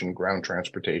decarbonization, ground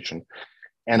transportation.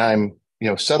 And I'm,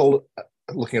 settled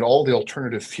looking at all the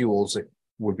alternative fuels that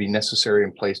would be necessary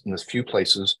in place in this few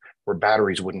places where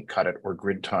batteries wouldn't cut it or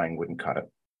grid tying wouldn't cut it.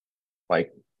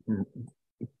 Like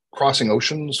crossing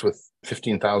oceans with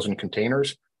 15,000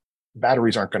 containers,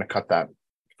 batteries aren't going to cut that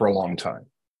for a long time.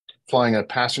 Flying a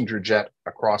passenger jet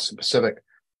across the Pacific,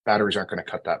 batteries aren't going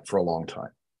to cut that for a long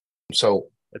time. So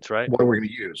that's right. What are we going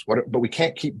to use? But we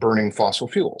can't keep burning fossil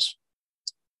fuels.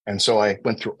 And so I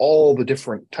went through all the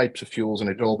different types of fuels and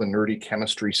I did all the nerdy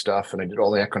chemistry stuff and I did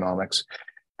all the economics.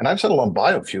 And I've settled on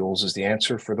biofuels as the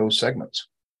answer for those segments.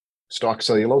 Stock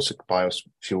cellulosic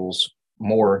biofuels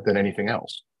more than anything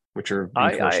else, which are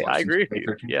I agree with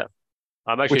you. Yeah.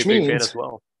 I'm actually a big fan as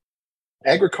well.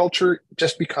 Agriculture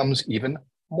just becomes even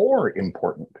more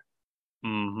important.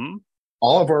 Mm-hmm.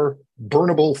 All of our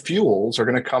burnable fuels are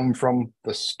going to come from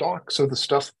the stalks of the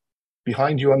stuff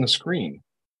behind you on the screen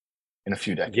in a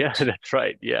few decades. Yeah, that's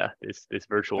right. Yeah, this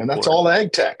virtual. And that's all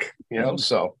ag tech,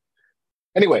 So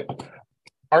anyway,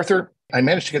 Arthur, I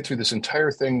managed to get through this entire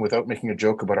thing without making a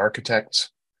joke about architects.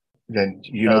 Then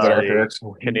that Arthur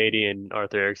Erickson, Canadian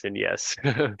Arthur Erickson, yes.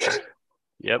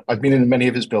 Yep. I've been in many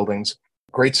of his buildings.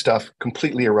 Great stuff,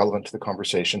 completely irrelevant to the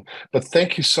conversation. But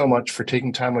thank you so much for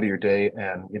taking time out of your day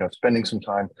and spending some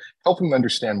time helping me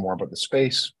understand more about the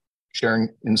space, sharing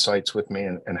insights with me,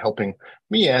 and helping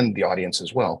me and the audience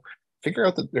as well figure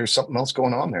out that there's something else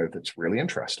going on there that's really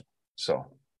interesting. So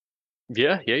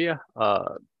yeah.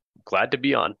 Glad to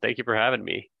be on. Thank you for having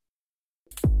me.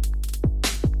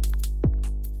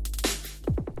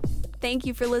 Thank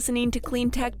you for listening to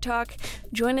Clean Tech Talk.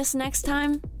 Join us next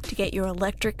time to get your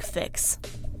electric fix.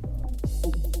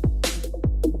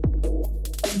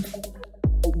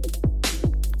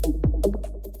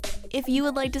 If you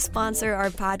would like to sponsor our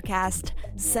podcast,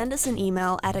 send us an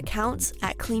email at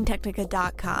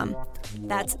accounts@cleantechnica.com.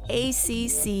 That's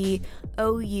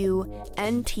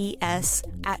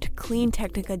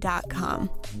ACCOUNTS@cleantechnica.com.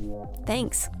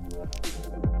 Thanks.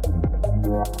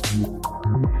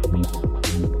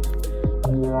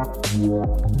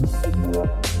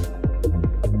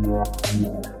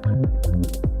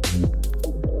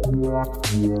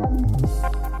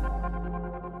 Yeah.